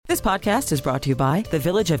This podcast is brought to you by the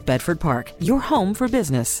Village of Bedford Park, your home for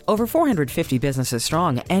business. Over 450 businesses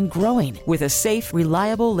strong and growing with a safe,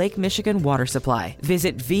 reliable Lake Michigan water supply.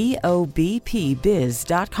 Visit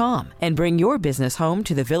VOBPBiz.com and bring your business home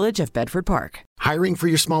to the Village of Bedford Park. Hiring for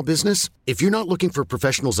your small business? If you're not looking for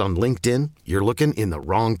professionals on LinkedIn, you're looking in the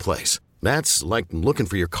wrong place. That's like looking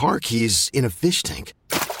for your car keys in a fish tank.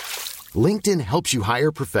 LinkedIn helps you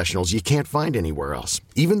hire professionals you can't find anywhere else,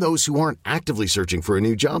 even those who aren't actively searching for a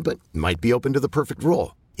new job but might be open to the perfect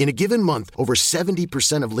role. In a given month, over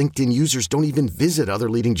 70% of LinkedIn users don't even visit other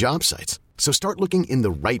leading job sites. So start looking in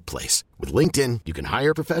the right place. With LinkedIn, you can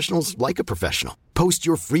hire professionals like a professional. Post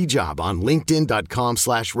your free job on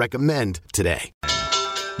linkedin.com/recommend today.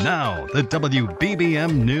 Now, the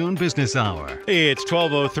WBBM Noon Business Hour. It's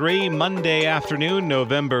 12:03, Monday afternoon,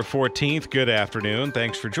 November 14th. Good afternoon.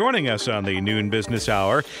 Thanks for joining us on the Noon Business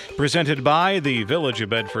Hour, presented by the Village of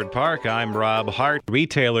Bedford Park. I'm Rob Hart.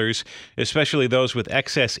 Retailers, especially those with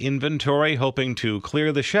excess inventory, hoping to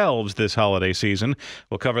clear the shelves this holiday season.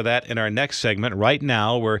 We'll cover that in our next segment. Right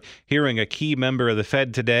now, we're hearing a key member of the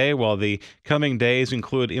Fed today, while the coming days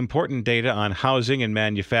include important data on housing and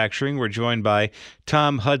manufacturing. We're joined by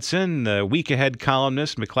Tom Hudson, the Week Ahead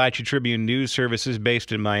columnist, McClatchy Tribune News Services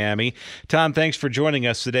based in Miami. Tom, thanks for joining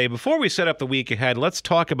us today. Before we set up the week ahead, let's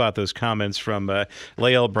talk about those comments from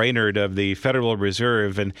Lael Brainerd of the Federal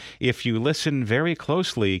Reserve. And if you listen very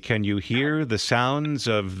closely, can you hear the sounds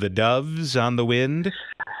of the doves on the wind?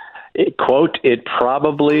 Quote, it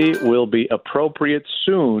probably will be appropriate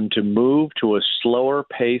soon to move to a slower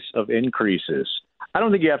pace of increases. I don't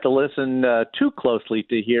think you have to listen too closely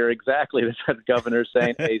to hear exactly the Fed governor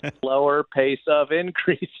saying a slower pace of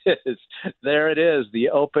increases. There it is, the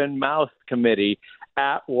open mouth committee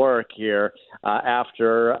at work here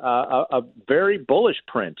after a very bullish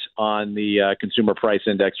print on the consumer price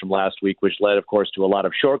index from last week, which led, of course, to a lot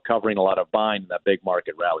of short covering, a lot of buying in that big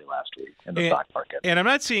market rally last week in the stock market. And I'm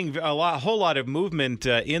not seeing a whole lot of movement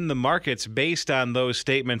in the markets based on those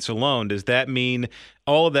statements alone. Does that mean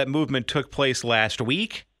all of that movement took place last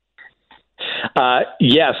week?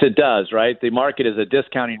 Yes, it does, right? The market is a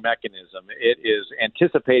discounting mechanism. It is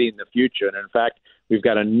anticipating the future. And in fact, we've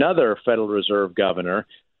got another Federal Reserve governor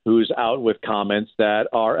who's out with comments that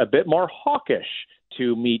are a bit more hawkish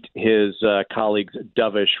to meet his colleague's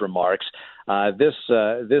dovish remarks. This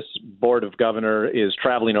board of governor is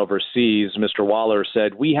traveling overseas. Mr. Waller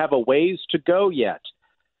said, "We have a ways to go yet."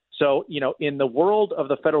 So, in the world of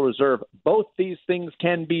the Federal Reserve, both these things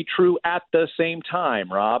can be true at the same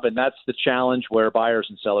time, Rob, and that's the challenge where buyers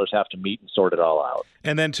and sellers have to meet and sort it all out.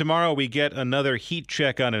 And then tomorrow we get another heat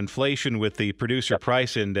check on inflation with the producer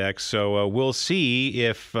price index. So we'll see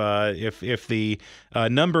if the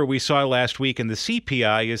number we saw last week in the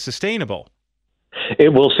CPI is sustainable.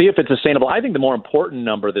 We'll see if it's sustainable. I think the more important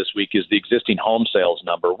number this week is the existing home sales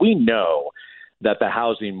number. We know that the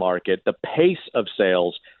housing market, the pace of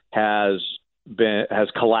sales has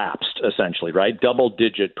collapsed essentially, right?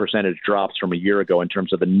 Double-digit percentage drops from a year ago in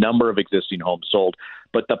terms of the number of existing homes sold,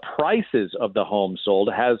 but the prices of the homes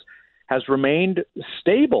sold has remained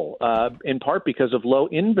stable, in part because of low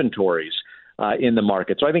inventories in the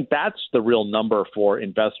market. So I think that's the real number for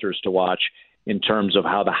investors to watch in terms of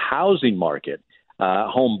how the housing market,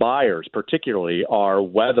 home buyers particularly, are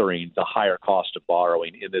weathering the higher cost of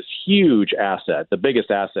borrowing in this huge asset, the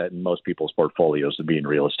biggest asset in most people's portfolios to be in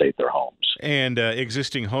real estate, their homes. And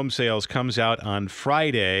existing home sales comes out on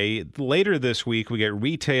Friday. Later this week, we get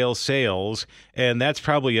retail sales, and that's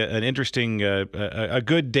probably an interesting, a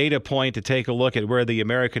good data point to take a look at where the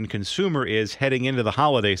American consumer is heading into the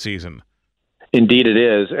holiday season. Indeed it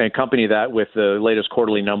is. And accompany that with the latest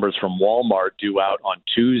quarterly numbers from Walmart due out on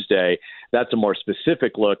Tuesday. That's a more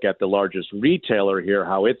specific look at the largest retailer here,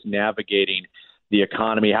 how it's navigating the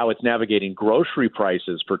economy, how it's navigating grocery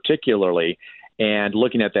prices particularly, and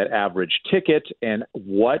looking at that average ticket and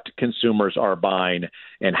what consumers are buying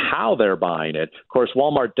and how they're buying it. Of course,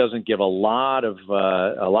 Walmart doesn't give a lot of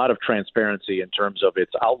transparency in terms of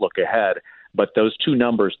its outlook ahead. But those two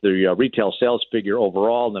numbers, the retail sales figure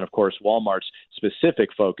overall, and then, of course, Walmart's specific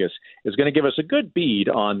focus, is going to give us a good bead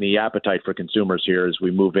on the appetite for consumers here as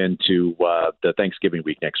we move into the Thanksgiving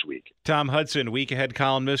week next week. Tom Hudson, Week Ahead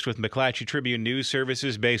columnist with McClatchy Tribune News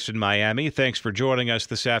Services based in Miami. Thanks for joining us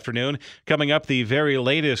this afternoon. Coming up, the very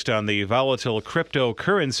latest on the volatile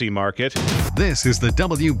cryptocurrency market. This is the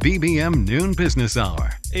WBBM Noon Business Hour.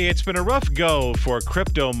 It's been a rough go for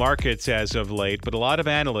crypto markets as of late, but a lot of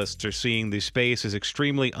analysts are seeing the space is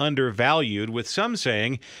extremely undervalued, with some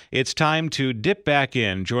saying it's time to dip back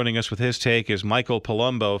in. Joining us with his take is Michael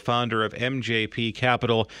Palumbo, founder of MJP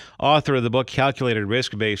Capital, author of the book Calculated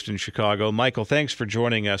Risk, based in Chicago. Michael, thanks for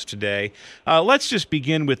joining us today. Let's just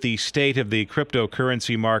begin with the state of the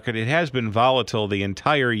cryptocurrency market. It has been volatile the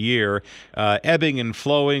entire year, ebbing and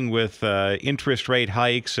flowing with interest rate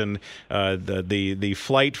hikes and the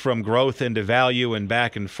flight from growth into value and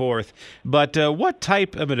back and forth. But what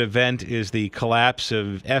type of an event is the collapse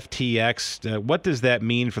of FTX? What does that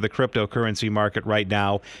mean for the cryptocurrency market right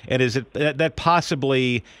now? And is it that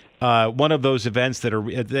possibly one of those events that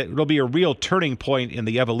will be a real turning point in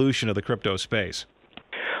the evolution of the crypto space?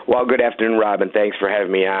 Well, good afternoon, Rob, and thanks for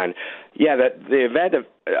having me on. Yeah, the event of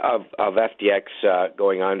FTX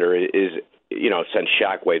going under is, sent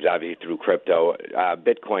shockwaves obviously through crypto.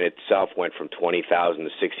 Bitcoin itself went from 20,000 to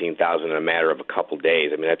 16,000 in a matter of a couple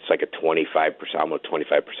days. I mean, that's like a almost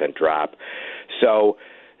 25% drop. So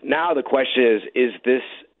now the question is this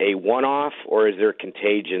a one-off, or is there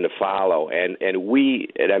contagion to follow? And we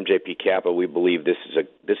at MJP Capital, we believe this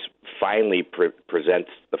finally presents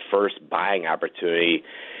the first buying opportunity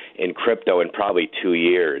in crypto in probably 2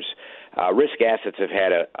 years. Risk assets have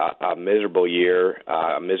had a miserable year,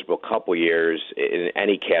 a miserable couple years in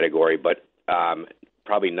any category, but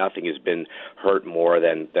probably nothing has been hurt more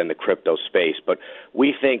than the crypto space. But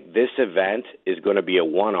we think this event is going to be a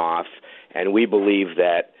one-off, and we believe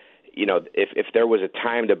that if there was a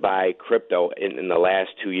time to buy crypto in the last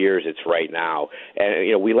 2 years, it's right now.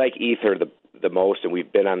 And we like Ether the most, and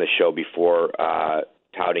we've been on the show before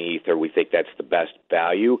touting Ether. We think that's the best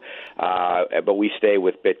value, but we stay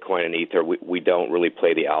with Bitcoin and Ether. We don't really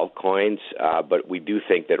play the altcoins, but we do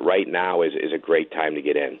think that right now is a great time to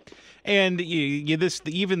get in. And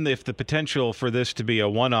even if the potential for this to be a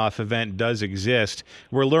one-off event does exist,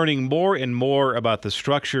 we're learning more and more about the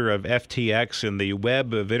structure of FTX and the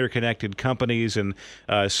web of interconnected companies and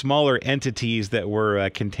smaller entities that were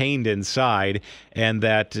contained inside, and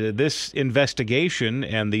that this investigation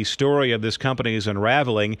and the story of this company's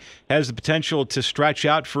unraveling has the potential to stretch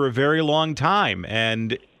out for a very long time,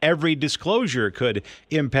 and every disclosure could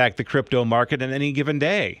impact the crypto market on any given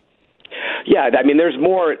day. Yeah, I mean, there's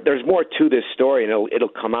more to this story, and it'll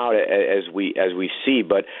come out as we see.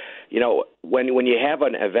 But when you have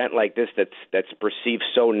an event like this that's perceived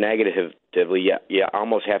so negatively, you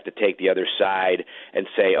almost have to take the other side and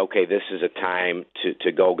say, okay, this is a time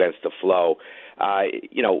to go against the flow.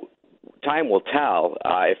 Time will tell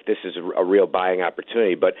if this is a real buying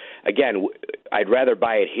opportunity. But again, I'd rather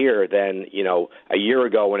buy it here than a year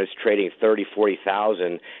ago when it's trading 30,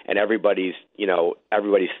 40,000, and everybody's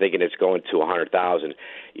thinking it's going to 100,000.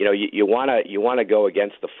 You want to go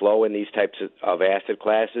against the flow in these types of asset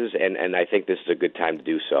classes, and I think this is a good time to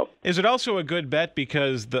do so. Is it also a good bet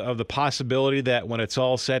because of the possibility that when it's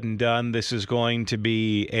all said and done, this is going to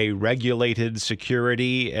be a regulated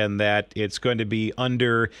security and that it's going to be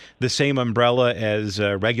under the same umbrella as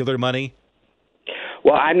regular money?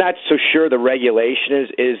 Well, I'm not so sure the regulation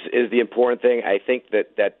is the important thing. I think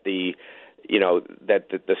that the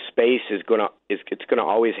space is going to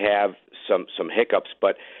always have some hiccups,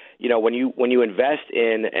 but when you invest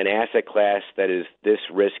in an asset class that is this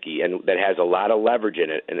risky and that has a lot of leverage in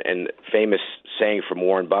it, and famous saying from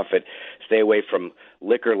Warren Buffett, stay away from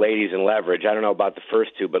liquor, ladies, and leverage. I don't know about the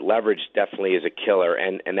first two, but leverage definitely is a killer,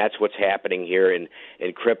 and that's what's happening here in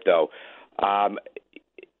crypto.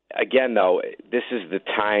 Again, though, this is the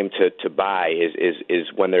time to buy is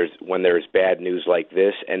when there's bad news like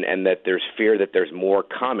this, and that there's fear that there's more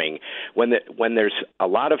coming. When there's a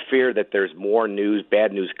lot of fear that there's more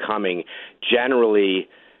bad news coming, generally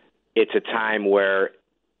it's a time where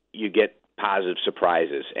you get positive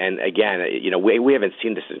surprises. And again, we haven't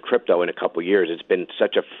seen this in crypto in a couple of years. It's been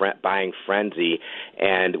such a buying frenzy,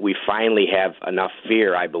 and we finally have enough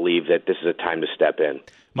fear, I believe, that this is a time to step in.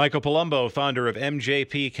 Michael Palumbo, founder of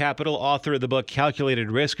MJP Capital, author of the book Calculated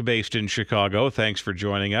Risk, based in Chicago. Thanks for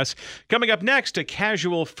joining us. Coming up next, a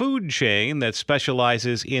casual food chain that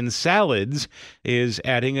specializes in salads is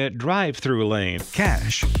adding a drive-through lane.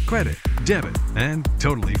 Cash, credit, debit, and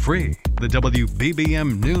totally free. The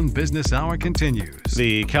WBBM Noon Business Hour continues.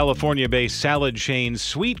 The California-based salad chain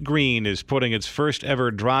Sweet Green is putting its first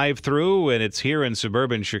ever drive-through, and it's here in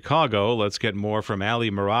suburban Chicago. Let's get more from Ali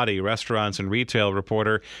Marati, restaurants and retail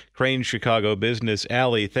reporter, Crane Chicago Business.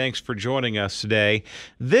 Ali, thanks for joining us today.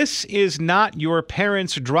 This is not your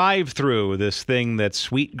parents' drive-through, this thing that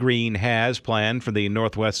Sweet Green has planned for the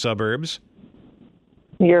northwest suburbs.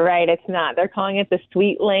 You're right. It's not. They're calling it the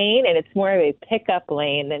sweet lane, and it's more of a pickup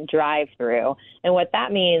lane than drive-through. And what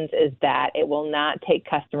that means is that it will not take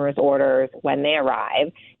customers' orders when they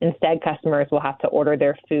arrive. Instead, customers will have to order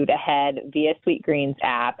their food ahead via Sweetgreen's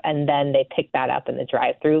app, and then they pick that up in the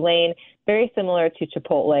drive-through lane, very similar to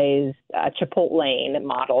Chipotle's Chipotlane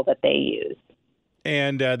model that they use.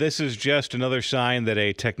 And this is just another sign that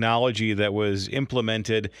a technology that was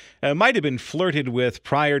implemented might have been flirted with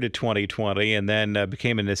prior to 2020 and then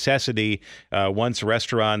became a necessity once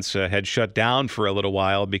restaurants had shut down for a little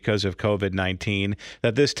while because of COVID-19,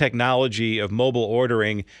 that this technology of mobile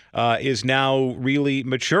ordering is now really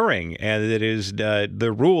maturing, and it is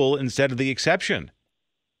the rule instead of the exception.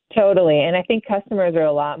 Totally. And I think customers are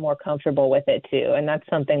a lot more comfortable with it, too. And that's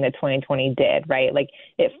something that 2020 did, right? Like,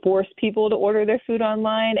 it forced people to order their food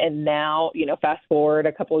online. And now, fast forward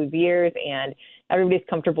a couple of years and everybody's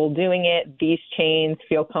comfortable doing it. These chains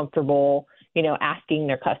feel comfortable, asking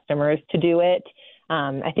their customers to do it.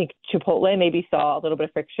 I think Chipotle maybe saw a little bit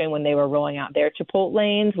of friction when they were rolling out their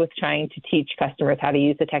Chipotlanes with trying to teach customers how to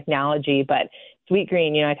use the technology. But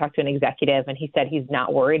Sweetgreen, I talked to an executive, and he said he's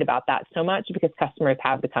not worried about that so much because customers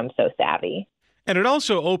have become so savvy. And it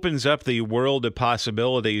also opens up the world of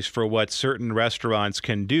possibilities for what certain restaurants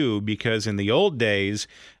can do, because in the old days,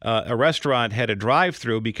 a restaurant had a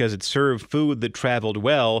drive-through because it served food that traveled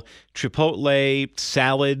well. Chipotle,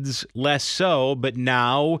 salads, less so, but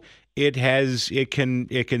now it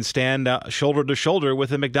can stand shoulder to shoulder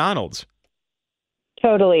with a McDonald's.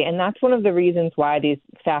 Totally. And that's one of the reasons why these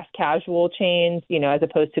fast casual chains, as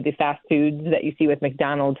opposed to the fast foods that you see with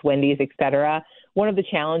McDonald's, Wendy's, et cetera, one of the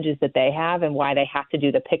challenges that they have and why they have to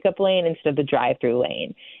do the pickup lane instead of the drive-through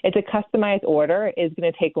lane. It's a customized order is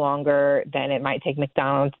going to take longer than it might take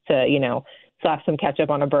McDonald's to, slap some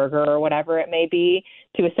ketchup on a burger or whatever it may be,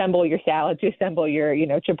 to assemble your salad, to assemble your,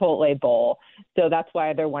 Chipotle bowl. So that's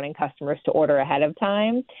why they're wanting customers to order ahead of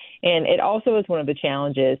time. And it also is one of the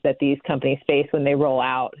challenges that these companies face when they roll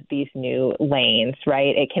out these new lanes,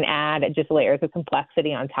 right? It can add just layers of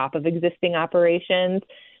complexity on top of existing operations.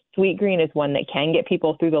 Sweetgreen is one that can get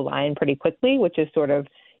people through the line pretty quickly, which is sort of,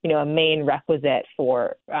 a main requisite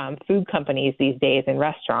for food companies these days in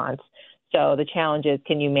restaurants. So the challenge is,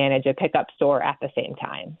 can you manage a pickup store at the same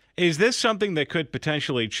time? Is this something that could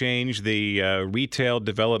potentially change the retail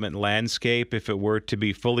development landscape if it were to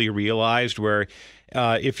be fully realized, where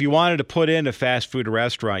if you wanted to put in a fast food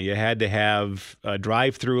restaurant, you had to have a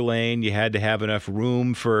drive-through lane, you had to have enough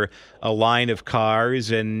room for a line of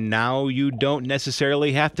cars, and now you don't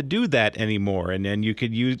necessarily have to do that anymore, and you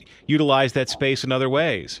could utilize that space in other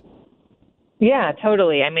ways? Yeah,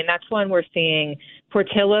 totally. I mean, that's one we're seeing.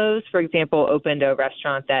 Portillo's, for example, opened a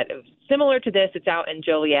restaurant that is similar to this. It's out in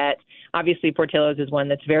Joliet. Obviously, Portillo's is one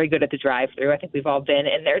that's very good at the drive-thru. I think we've all been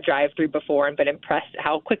in their drive-thru before and been impressed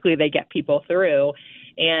how quickly they get people through.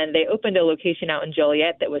 And they opened a location out in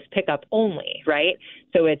Joliet that was pickup only, right?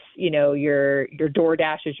 So it's, your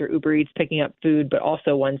DoorDashes, your Uber Eats picking up food, but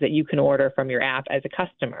also ones that you can order from your app as a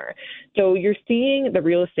customer. So you're seeing the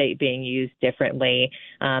real estate being used differently,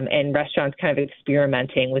 and restaurants kind of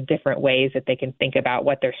experimenting with different ways that they can think about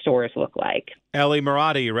what their stores look like. Ali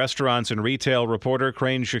Marotti, restaurants and retail reporter,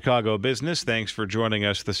 Crain's Chicago Business. Thanks for joining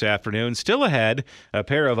us this afternoon. Still ahead, a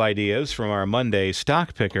pair of ideas from our Monday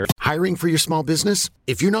stock picker. Hiring for your small business?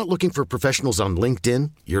 If you're not looking for professionals on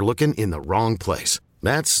LinkedIn, you're looking in the wrong place.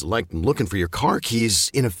 That's like looking for your car keys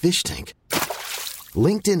in a fish tank.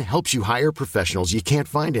 LinkedIn helps you hire professionals you can't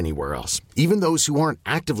find anywhere else, even those who aren't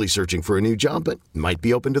actively searching for a new job but might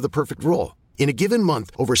be open to the perfect role. In a given month,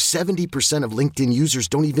 over 70% of LinkedIn users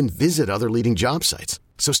don't even visit other leading job sites.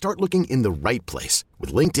 So start looking in the right place.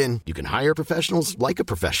 With LinkedIn, you can hire professionals like a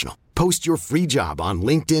professional. Post your free job on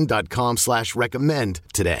linkedin.com/recommend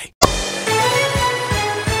today.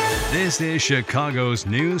 This is Chicago's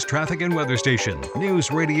news, traffic, and weather station, News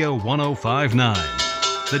Radio 105.9.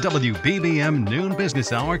 The WBBM Noon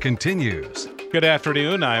Business Hour continues. Good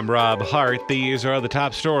afternoon. I'm Rob Hart. These are the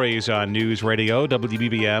top stories on News Radio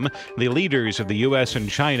WBBM. The leaders of the U.S. and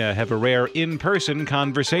China have a rare in-person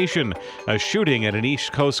conversation. A shooting at an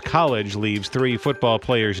East Coast college leaves 3 football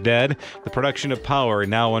players dead. The production of power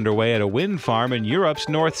now underway at a wind farm in Europe's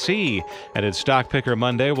North Sea. And at Stock Picker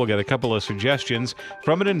Monday, we'll get a couple of suggestions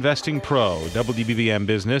from an investing pro. WBBM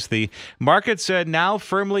Business. The market's now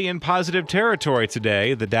firmly in positive territory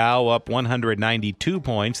today. The Dow up 192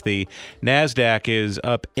 points. The NASDAQ is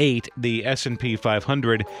up 8. The S&P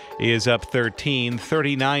 500 is up 13.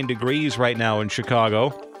 39 degrees right now in Chicago.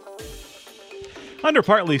 Under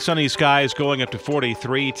partly sunny skies going up to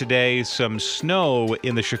 43 today. Some snow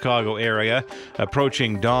in the Chicago area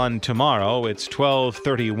approaching dawn tomorrow. It's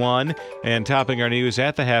 12:31. And topping our news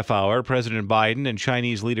at the half hour, President Biden and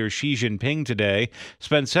Chinese leader Xi Jinping today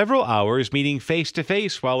spent several hours meeting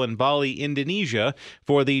face-to-face while in Bali, Indonesia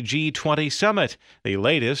for the G20 summit. The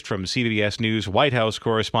latest from CBS News White House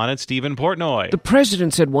correspondent Stephen Portnoy. The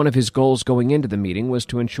president said one of his goals going into the meeting was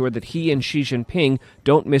to ensure that he and Xi Jinping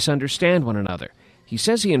don't misunderstand one another. He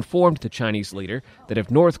says he informed the Chinese leader that if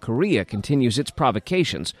North Korea continues its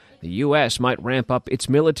provocations, the U.S. might ramp up its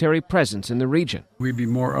military presence in the region. We'd be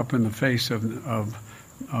more up in the face of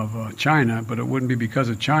China, but it wouldn't be because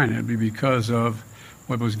of China. It'd be because of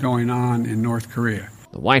what was going on in North Korea.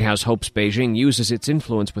 The White House hopes Beijing uses its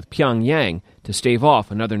influence with Pyongyang to stave off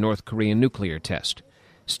another North Korean nuclear test.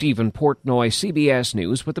 Stephen Portnoy, CBS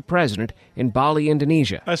News, with the president in Bali,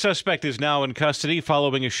 Indonesia. A suspect is now in custody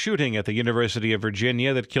following a shooting at the University of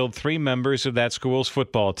Virginia that killed 3 members of that school's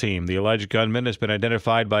football team. The alleged gunman has been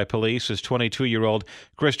identified by police as 22-year-old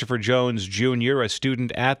Christopher Jones, Jr., a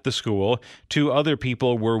student at the school. 2 other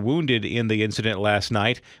people were wounded in the incident last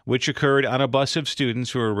night, which occurred on a bus of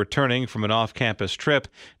students who were returning from an off-campus trip.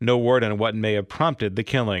 No word on what may have prompted the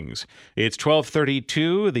killings. It's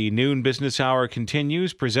 12:32. The noon business hour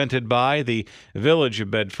continues, presented by the Village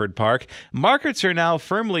of Bedford Park. Markets are now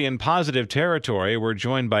firmly in positive territory. We're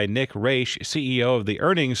joined by Nick Raish, CEO of the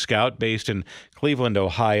Earnings Scout, based in Cleveland,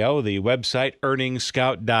 Ohio. The website,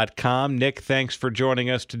 earningsscout.com. Nick, thanks for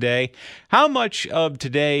joining us today. How much of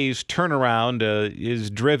today's turnaround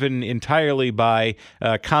is driven entirely by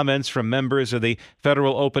comments from members of the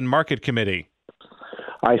Federal Open Market Committee?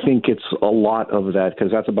 I think it's a lot of that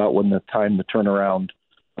because that's about when the turnaround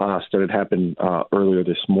started happening earlier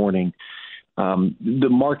this morning. The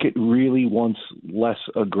market really wants less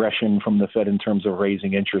aggression from the Fed in terms of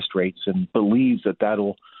raising interest rates and believes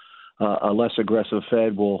that a less aggressive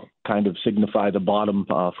Fed will kind of signify the bottom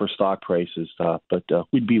for stock prices. But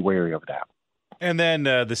we'd be wary of that. And then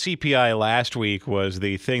the CPI last week was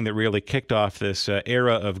the thing that really kicked off this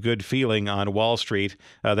era of good feeling on Wall Street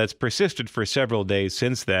that's persisted for several days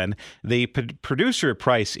since then. The producer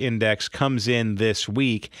price index comes in this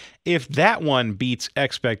week. If that one beats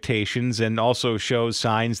expectations and also shows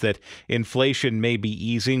signs that inflation may be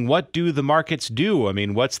easing, what do the markets do? I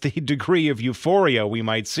mean, what's the degree of euphoria we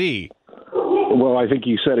might see? Well, I think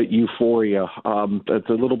you said it, euphoria. That's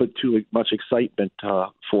a little bit too much excitement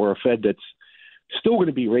for a Fed that's still going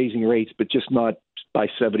to be raising rates, but just not by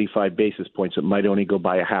 75 basis points. It might only go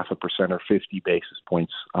by 0.5% or 50 basis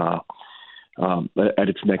points at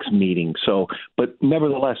its next meeting. So, but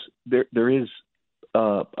nevertheless, there is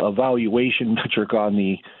a valuation metric on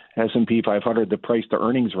the S&P 500, the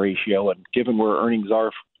price-to-earnings ratio, and given where earnings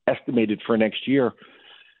are estimated for next year,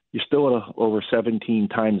 you're still at over 17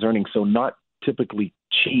 times earnings, so not typically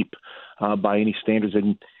cheap by any standards.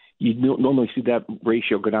 And you normally see that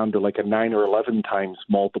ratio go down to like a 9 or 11 times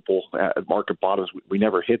multiple at market bottoms. We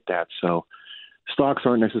never hit that. So stocks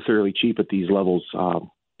aren't necessarily cheap at these levels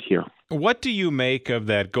here. What do you make of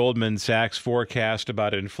that Goldman Sachs forecast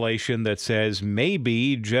about inflation that says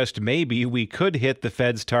maybe, just maybe, we could hit the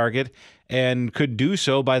Fed's target and could do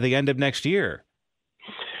so by the end of next year?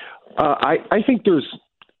 I think there's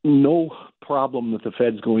no problem that the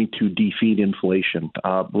Fed's going to defeat inflation.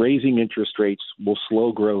 Raising interest rates will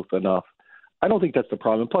slow growth enough. I don't think that's the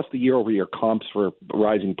problem. Plus, the year-over-year comps for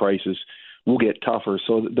rising prices will get tougher,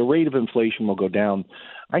 so the rate of inflation will go down.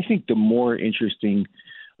 I think the more interesting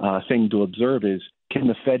thing to observe is, can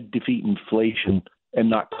the Fed defeat inflation and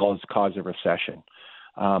not cause a recession?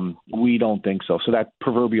 We don't think so. So that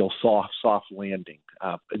proverbial soft landing.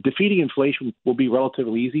 Defeating inflation will be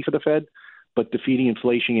relatively easy for the Fed, but defeating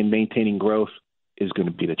inflation and maintaining growth is going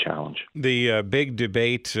to be the challenge. The big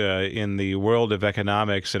debate in the world of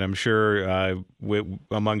economics, and I'm sure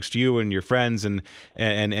amongst you and your friends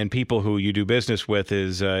and people who you do business with,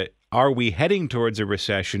 is are we heading towards a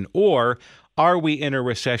recession, or are we in a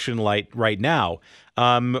recession right now?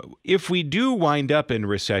 If we do wind up in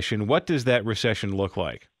recession, what does that recession look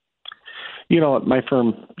like? You know, at my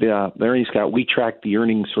firm, the Earnings Scout, we track the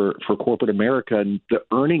earnings for corporate America, and the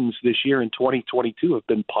earnings this year in 2022 have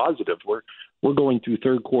been positive. We're going through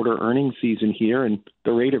third quarter earnings season here, and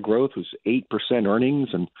the rate of growth was 8% earnings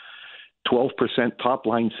and 12% top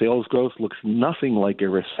line sales growth. Looks nothing like a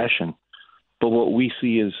recession. But what we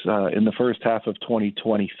see is in the first half of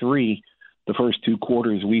 2023, the first 2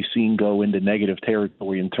 quarters we've seen go into negative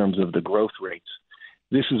territory in terms of the growth rates.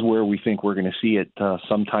 This is where we think we're going to see it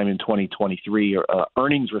sometime in 2023,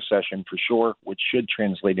 earnings recession for sure, which should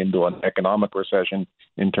translate into an economic recession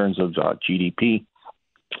in terms of GDP.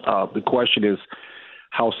 The question is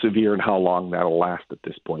how severe and how long that'll last at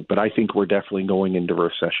this point. But I think we're definitely going into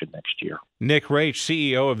recession next year. Nick Raich,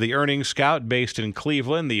 CEO of the Earnings Scout based in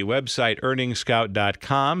Cleveland, the website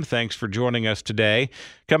earningsscout.com. Thanks for joining us today.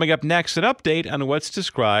 Coming up next, an update on what's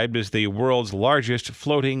described as the world's largest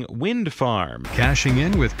floating wind farm. Cashing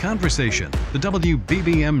in with conversation. The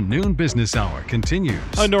WBBM Noon Business Hour continues.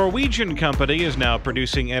 A Norwegian company is now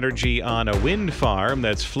producing energy on a wind farm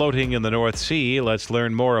that's floating in the North Sea. Let's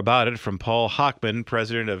learn more about it from Paul Hochman,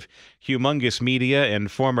 president of Humongous Media and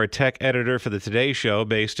former tech editor for the Today Show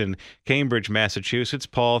based in Cambridge, Massachusetts.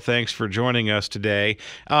 Paul, thanks for joining us today.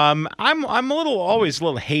 I'm always a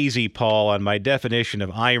little hazy, Paul, on my definition of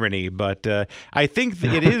irony, but I think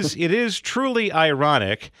it is truly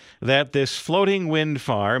ironic that this floating wind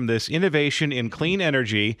farm, this innovation in clean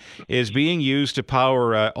energy, is being used to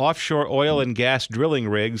power offshore oil and gas drilling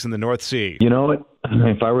rigs in the North Sea. You know what?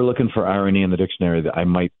 If I were looking for irony in the dictionary, I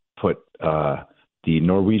might put the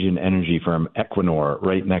Norwegian energy firm Equinor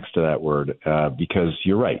right next to that word, because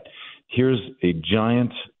you're right. Here's a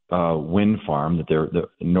giant wind farm that they're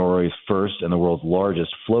Norway's first and the world's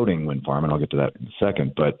largest floating wind farm, and I'll get to that in a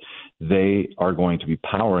second. But they are going to be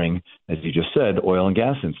powering, as you just said, oil and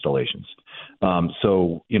gas installations.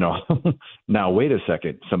 So, now wait a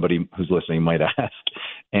second, somebody who's listening might ask.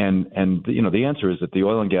 And the answer is that the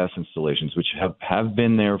oil and gas installations, which have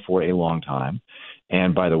been there for a long time,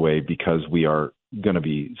 and by the way, because we are going to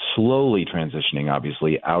be slowly transitioning,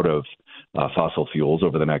 obviously, out of fossil fuels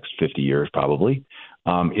over the next 50 years, probably.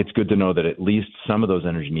 It's good to know that at least some of those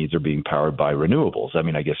energy needs are being powered by renewables. I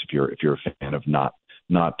mean, I guess if you're a fan of not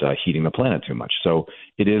heating the planet too much. So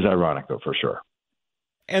it is ironic, though, for sure.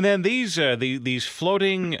 And then these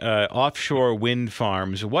floating offshore wind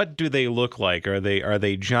farms, what do they look like? Are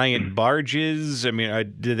they giant barges? I mean,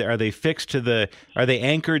 are they fixed are they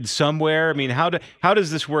anchored somewhere? I mean, how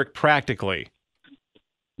does this work practically?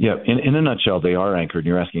 Yeah, in a nutshell, they are anchored. And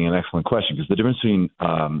you're asking an excellent question, because the difference between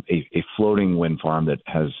a floating wind farm that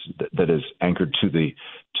is anchored to the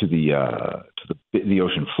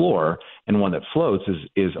ocean floor and one that floats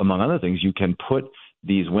is among other things, you can put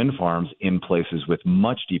these wind farms in places with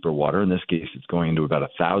much deeper water. In this case, it's going into about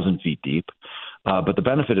 1,000 feet deep. But the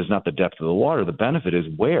benefit is not the depth of the water. The benefit is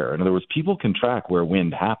where. In other words, people can track where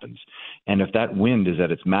wind happens. And if that wind is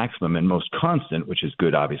at its maximum and most constant, which is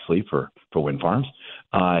good, obviously, for wind farms,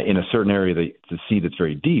 in a certain area of the sea that's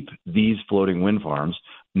very deep, these floating wind farms,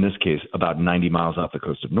 in this case, about 90 miles off the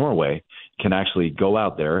coast of Norway, can actually go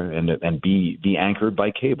out there and be anchored by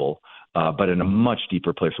cable, but in a much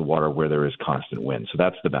deeper place of water where there is constant wind. So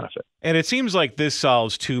that's the benefit. And it seems like this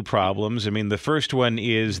solves two problems. I mean, the first one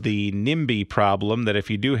is the NIMBY problem, that if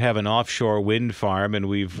you do have an offshore wind farm, and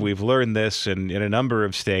we've learned this in a number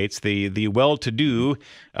of states, the well-to-do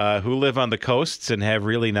who live on the coasts and have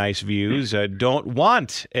really nice views don't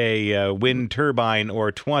want a wind turbine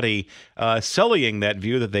or 20 sullying that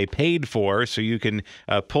view that they paid for, so you can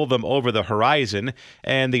pull them over the horizon.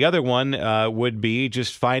 And the other one would be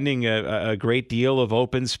just finding a great deal of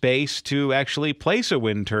open space to actually place a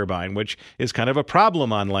wind turbine, which is kind of a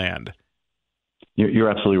problem on land. You're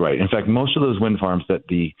absolutely right. In fact, most of those wind farms that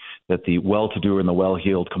the well-to-do and the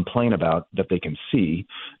well-heeled complain about that they can see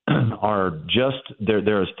are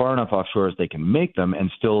they're as far enough offshore as they can make them and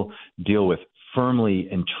still deal with firmly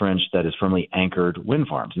entrenched, that is firmly anchored wind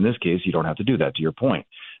farms. In this case, you don't have to do that, to your point.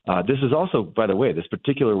 This is also, by the way, this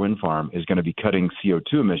particular wind farm is going to be cutting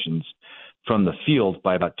CO2 emissions from the field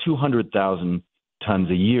by about 200,000 tons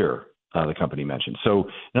a year, the company mentioned. So,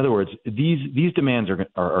 in other words, these demands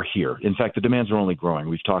are here. In fact, the demands are only growing.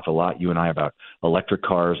 We've talked a lot, you and I, about electric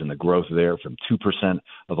cars and the growth there, from 2%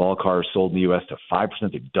 of all cars sold in the U.S. to 5%.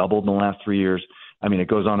 They've doubled in the last 3 years. I mean, it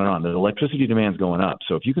goes on and on. The electricity demand's going up.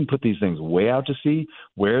 So if you can put these things way out to sea,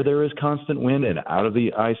 where there is constant wind and out of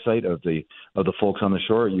the eyesight of the folks on the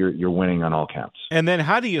shore, you're winning on all counts. And then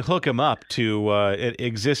how do you hook them up to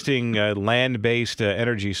existing land-based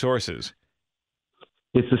energy sources?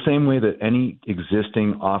 It's the same way that any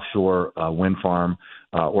existing offshore wind farm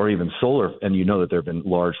or even solar, and you know that there have been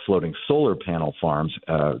large floating solar panel farms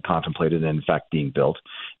contemplated and in fact being built,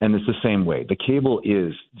 and it's the same way. The cable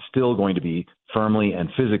is still going to be firmly and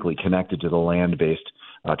physically connected to the land-based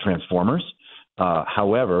transformers.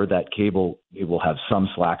 However, that cable, it will have some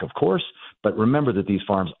slack, of course, but remember that these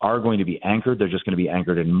farms are going to be anchored. They're just going to be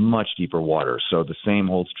anchored in much deeper water. So the same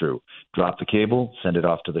holds true. Drop the cable, send it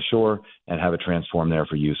off to the shore, and have it transform there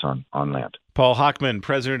for use on land. Paul Hochman,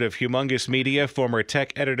 president of Humongous Media, former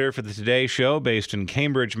tech editor for The Today Show, based in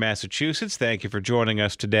Cambridge, Massachusetts. Thank you for joining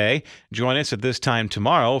us today. Join us at this time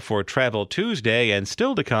tomorrow for Travel Tuesday, and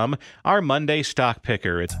still to come, our Monday Stock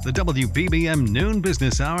Picker. The WBBM Noon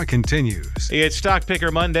Business Hour continues. It's Stock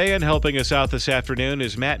Picker Monday, and helping us out this afternoon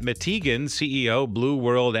is Matt Matigan, CEO, Blue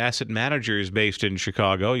World Asset Managers, based in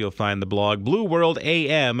Chicago. You'll find the blog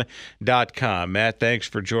blueworldam.com. Matt, thanks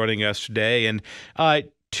for joining us today. And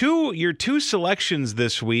your two selections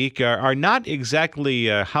this week are not exactly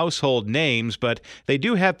household names, but they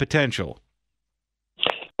do have potential.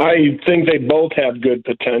 I think they both have good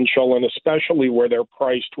potential, and especially where they're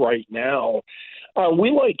priced right now.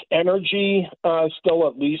 We like energy still,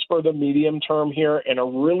 at least for the medium term here, and a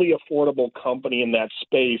really affordable company in that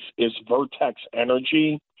space is Vertex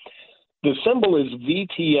Energy. The symbol is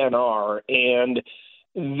VTNR, and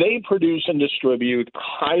they produce and distribute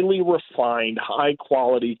highly refined,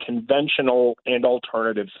 high-quality, conventional and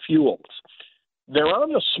alternative fuels. They're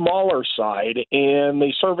on the smaller side, and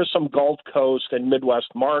they service some Gulf Coast and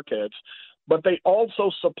Midwest markets, but they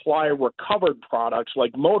also supply recovered products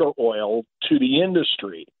like motor oil to the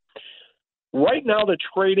industry. Right now, they're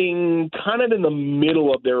trading kind of in the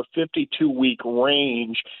middle of their 52-week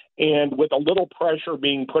range, and with a little pressure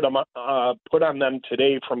being put on them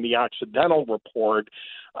today from the Occidental report,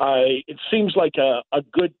 it seems like a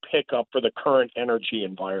good pickup for the current energy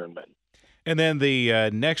environment. And then the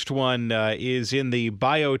next one is in the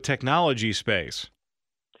biotechnology space.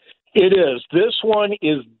 It is. This one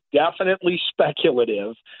is definitely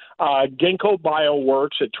speculative. Ginkgo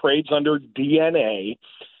Bioworks, it trades under DNA.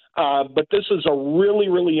 But this is a really,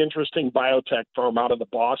 really interesting biotech firm out of the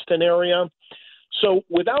Boston area. So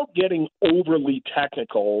without getting overly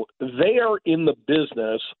technical, they are in the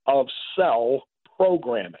business of cell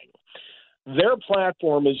programming. Their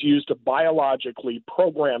platform is used to biologically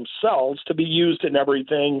program cells to be used in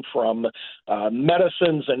everything from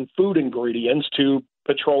medicines and food ingredients to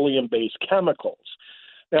petroleum-based chemicals.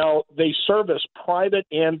 Now, they service private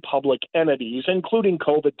and public entities, including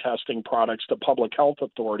COVID testing products to public health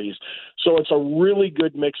authorities. So it's a really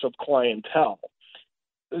good mix of clientele.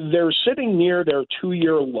 They're sitting near their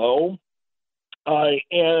 2-year low,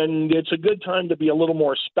 and it's a good time to be a little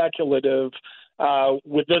more speculative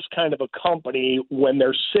with this kind of a company when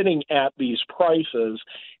they're sitting at these prices.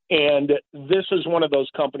 And this is one of those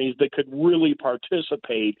companies that could really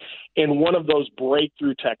participate in one of those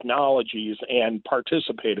breakthrough technologies and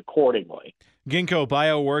participate accordingly. Ginkgo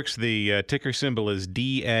Bioworks, the ticker symbol is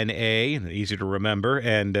DNA, easy to remember,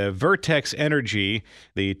 and Vertex Energy,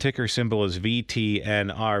 the ticker symbol is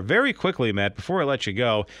VTNR. Very quickly, Matt, before I let you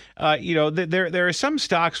go, there are some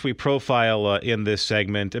stocks we profile in this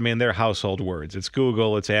segment. I mean, they're household words. It's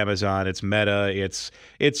Google, it's Amazon, it's Meta. It's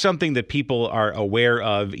something that people are aware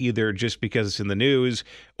of, either just because it's in the news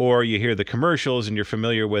or you hear the commercials and you're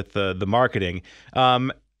familiar with the marketing.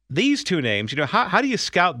 These two names, how do you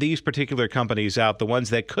scout these particular companies out, the ones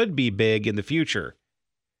that could be big in the future?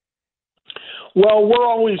 Well, we're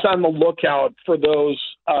always on the lookout for those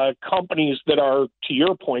companies that are, to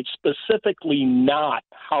your point, specifically not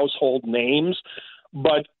household names,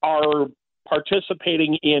 but are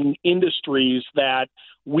participating in industries that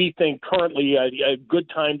we think currently a good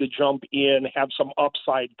time to jump in, have some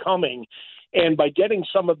upside coming. And by getting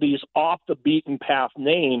some of these off-the-beaten-path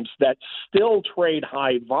names that still trade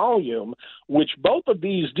high volume, which both of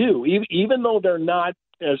these do, even though they're not,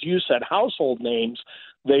 as you said, household names,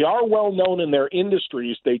 they are well-known in their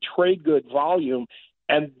industries. They trade good volume,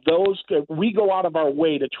 and we go out of our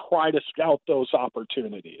way to try to scout those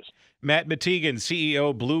opportunities. Matt Matigan,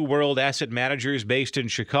 CEO, Blue World Asset Managers, based in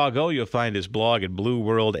Chicago. You'll find his blog at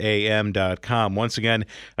blueworldam.com. Once again,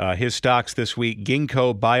 his stocks this week,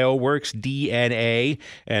 Ginkgo Bioworks, DNA,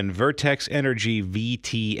 and Vertex Energy,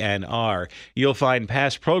 VTNR. You'll find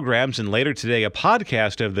past programs and later today a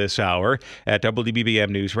podcast of this hour at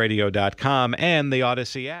WBBMNewsRadio.com and the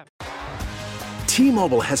Odyssey app.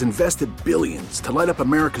 T-Mobile has invested billions to light up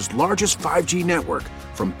America's largest 5G network,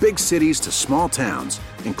 from big cities to small towns,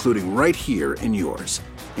 including right here in yours.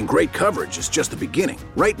 And great coverage is just the beginning.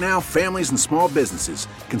 Right now, families and small businesses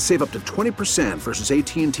can save up to 20% versus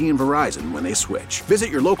AT&T and Verizon when they switch. Visit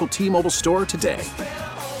your local T-Mobile store today.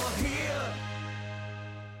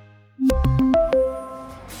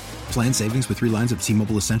 Plan savings with 3 lines of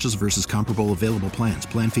T-Mobile Essentials versus comparable available plans.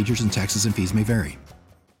 Plan features and taxes and fees may vary.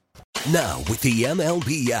 Now, with the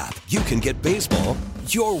MLB app, you can get baseball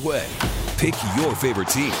your way. Pick your favorite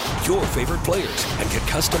team, your favorite players, and get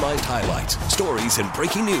customized highlights, stories, and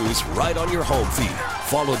breaking news right on your home feed.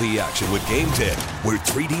 Follow the action with Game 10, where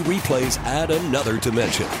 3D replays add another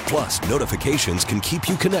dimension. Plus, notifications can keep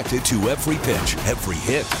you connected to every pitch, every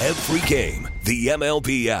hit, every game. The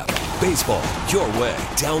MLB app. Baseball, your way.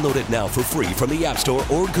 Download it now for free from the App Store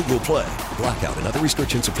or Google Play. Blackout and other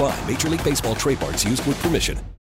restrictions apply. Major League Baseball trademarks used with permission.